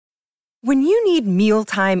When you need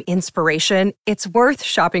mealtime inspiration, it's worth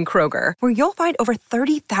shopping Kroger, where you'll find over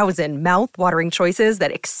 30,000 mouth-watering choices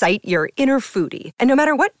that excite your inner foodie. And no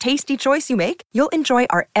matter what tasty choice you make, you'll enjoy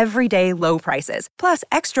our everyday low prices, plus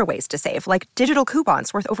extra ways to save, like digital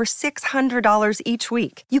coupons worth over $600 each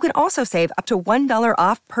week. You can also save up to $1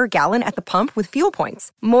 off per gallon at the pump with fuel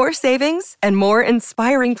points. More savings and more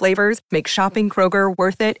inspiring flavors make shopping Kroger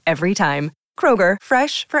worth it every time. Kroger,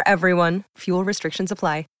 fresh for everyone. Fuel restrictions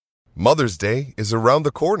apply. Mother's Day is around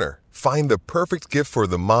the corner. Find the perfect gift for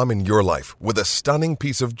the mom in your life with a stunning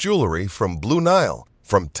piece of jewelry from Blue Nile.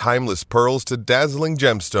 From timeless pearls to dazzling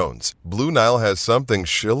gemstones, Blue Nile has something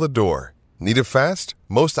she'll adore. Need it fast?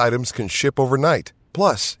 Most items can ship overnight.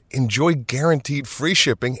 Plus, enjoy guaranteed free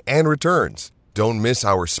shipping and returns. Don't miss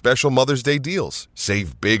our special Mother's Day deals.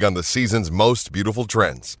 Save big on the season's most beautiful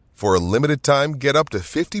trends. For a limited time, get up to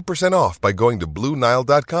 50% off by going to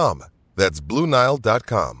BlueNile.com. That's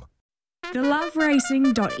BlueNile.com. The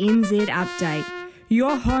LOVERACING.NZ update.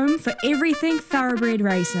 Your home for everything thoroughbred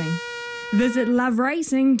racing. Visit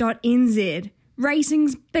LOVERACING.NZ.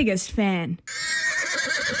 Racing's biggest fan.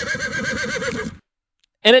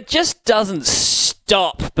 And it just doesn't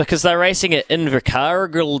stop because they're racing at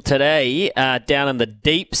Invercargill today down in the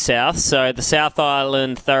deep south. So the South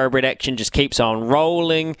Island thoroughbred action just keeps on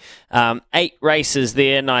rolling. 8 races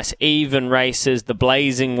there, nice even races. The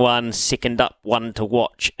blazing one, second up one to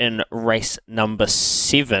watch in race number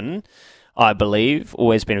 7. I believe.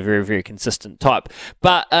 Always been a very, very consistent type.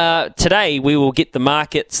 But today we will get the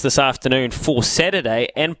markets this afternoon for Saturday.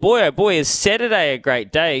 And boy, oh boy, is Saturday a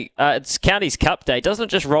great day. It's Counties Cup Day. Doesn't it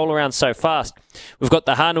just roll around so fast? We've got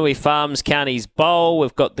the Hanui Farms Counties Bowl.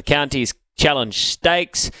 We've got the Counties Challenge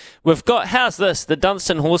Stakes. We've got, how's this? The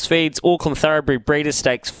Dunstan Horse Feeds Auckland Thoroughbred Breeder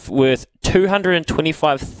Stakes worth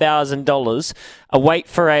 $225,000. A weight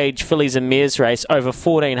for age fillies and mares race over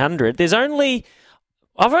 1,400.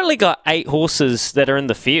 I've only got 8 horses that are in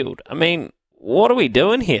the field. I mean, what are we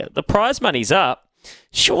doing here? The prize money's up.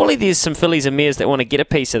 Surely there's some fillies and mares that want to get a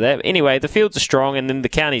piece of that. Anyway, the fields are strong, and then the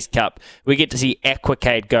Counties Cup, we get to see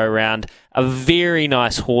Aquacade go around. A very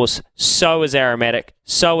nice horse. So is Aromatic.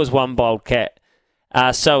 So is One Bold Cat.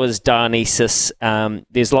 So is Dionysus.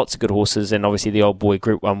 There's lots of good horses, and obviously the old boy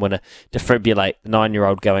Group 1 winner, Defibrillate, the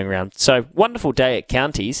 9-year-old going around. So, wonderful day at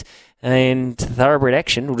Counties. And thoroughbred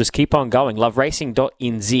action will just keep on going.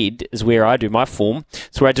 LOVERACING.NZ is where I do my form.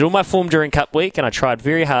 It's where I did all my form during Cup Week, and I tried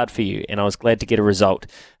very hard for you, and I was glad to get a result.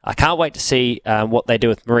 I can't wait to see what they do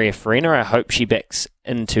with Maria Farina. I hope she goes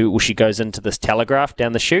into this Telegraph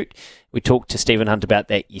down the chute. We talked to Stephen Hunt about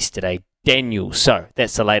that yesterday. Daniel. So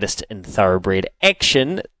that's the latest in thoroughbred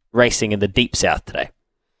action racing in the Deep South today.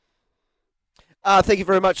 Thank you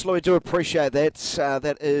very much, Lloyd. Do appreciate that.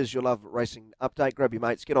 That is your Love Racing update. Grab your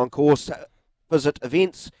mates, get on course, visit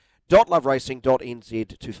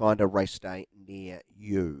events.loveracing.nz to find a race day near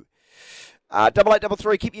you.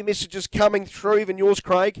 8833, keep your messages coming through, even yours,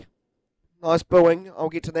 Craig. Nice booing. I'll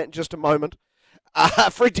get to that in just a moment.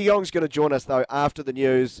 Fred de Jong's going to join us, though, after the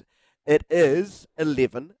news. It is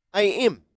 11 a.m.